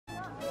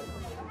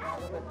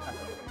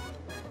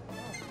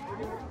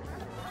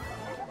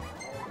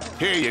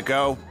Here you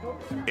go.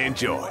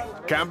 Enjoy.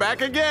 Come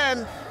back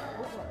again.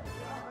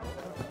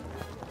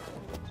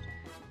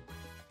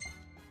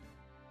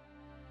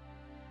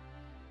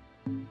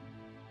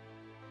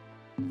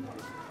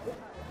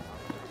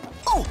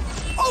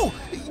 Oh!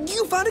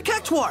 You found a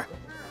cactuar!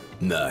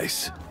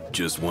 Nice.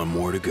 Just one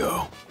more to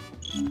go.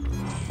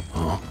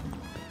 Huh?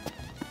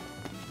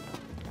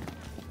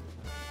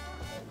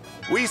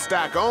 We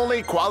stock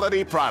only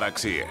quality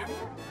products here.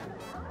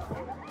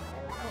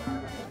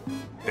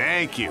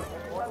 Thank you.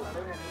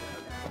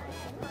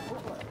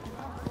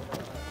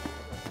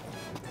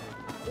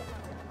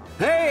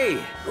 Hey!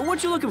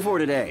 What you looking for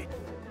today?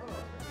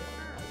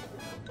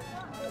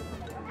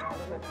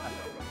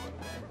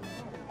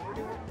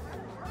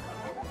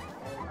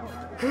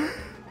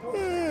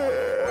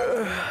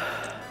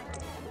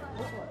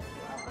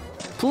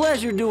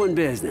 Pleasure doing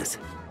business.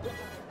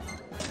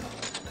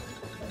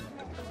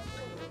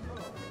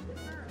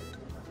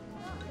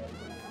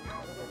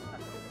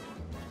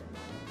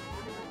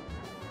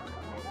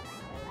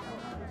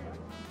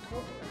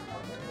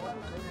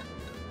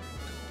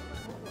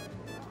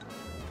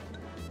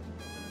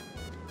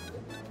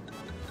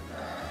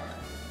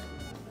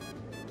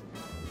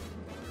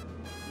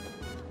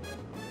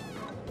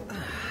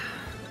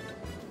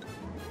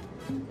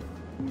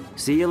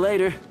 See you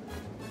later.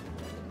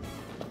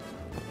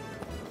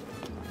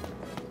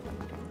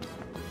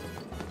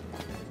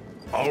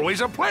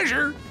 Always a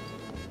pleasure.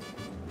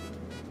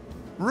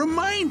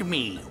 Remind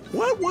me,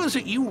 what was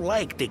it you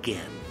liked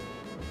again?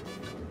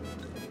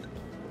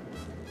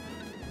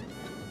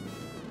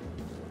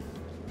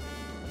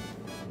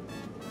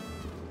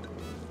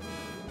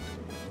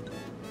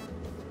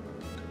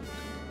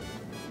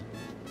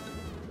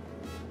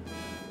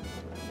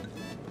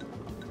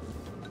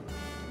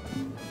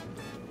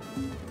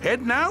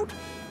 Heading out?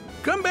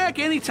 Come back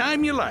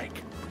anytime you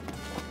like.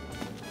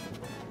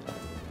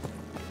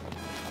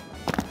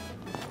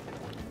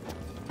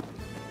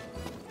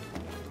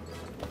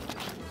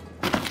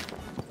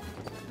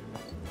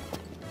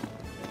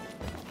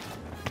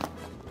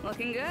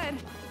 Looking good.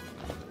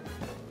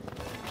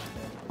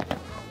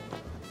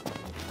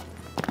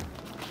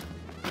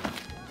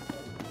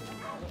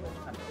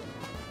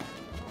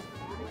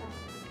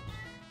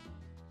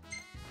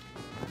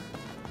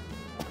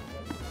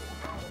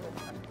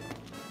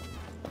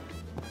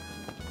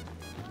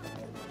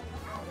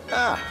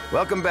 Ah,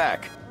 welcome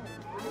back.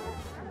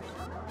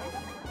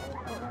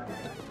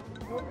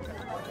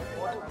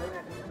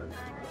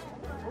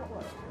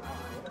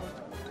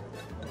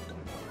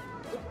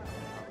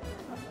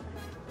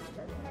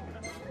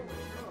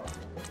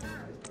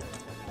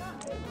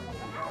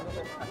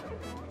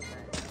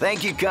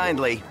 Thank you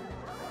kindly.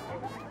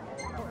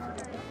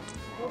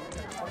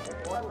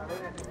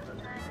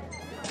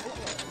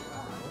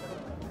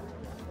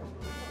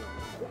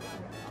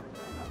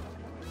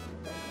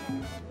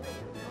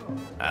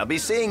 I'll be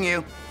seeing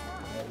you.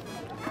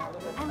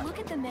 I look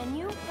at the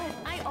menu, but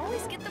I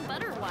always get the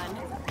butter one.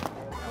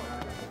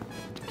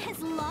 As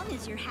long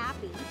as you're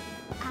happy.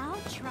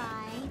 I'll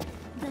try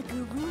the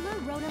Garula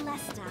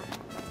Rhodolesta.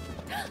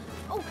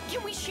 Oh,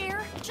 can we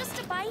share?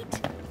 Just a bite?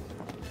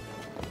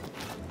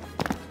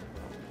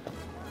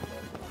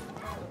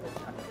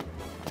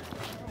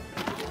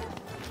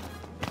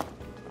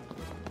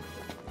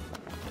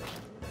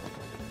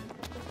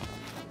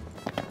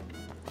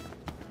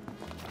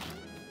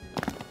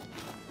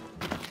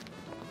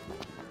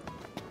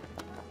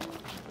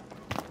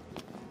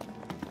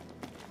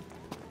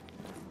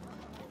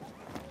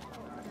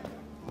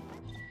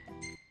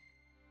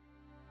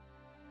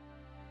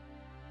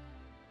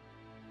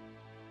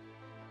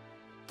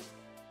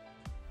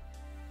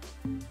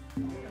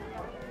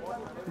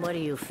 What do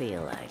you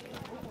feel like?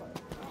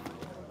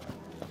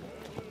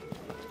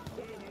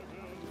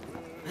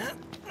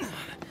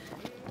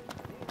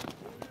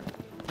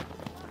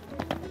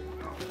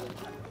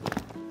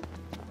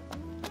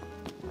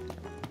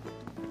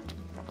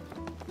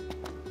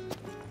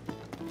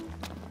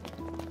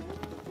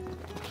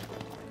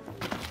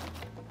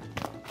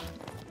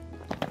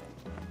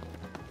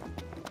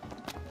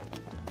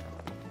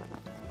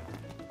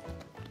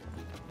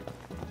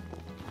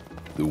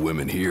 The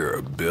women here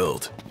are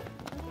built.